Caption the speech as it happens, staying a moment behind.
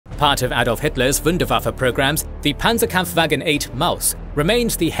Part of Adolf Hitler's Wunderwaffe programs, the Panzerkampfwagen 8 Maus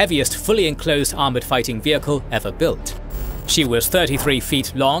remains the heaviest fully enclosed armoured fighting vehicle ever built. She was 33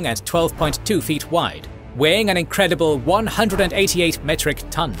 feet long and 12.2 feet wide, weighing an incredible 188 metric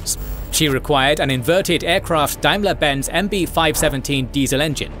tons. She required an inverted aircraft Daimler-Benz MB517 diesel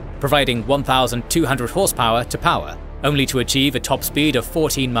engine, providing 1,200 horsepower to power, only to achieve a top speed of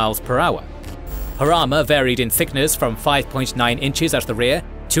 14 miles per hour. Her armour varied in thickness from 5.9 inches at the rear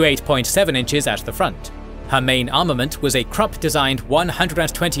to 8.7 inches at the front. Her main armament was a Krupp-designed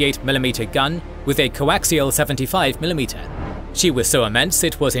 128mm gun with a coaxial 75mm. She was so immense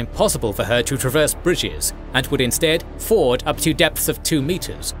it was impossible for her to traverse bridges, and would instead ford up to depths of 2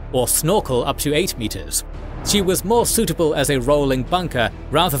 meters, or snorkel up to 8 meters. She was more suitable as a rolling bunker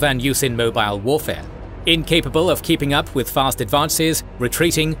rather than use in mobile warfare. Incapable of keeping up with fast advances,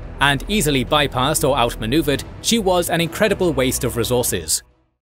 retreating, and easily bypassed or outmaneuvered, she was an incredible waste of resources.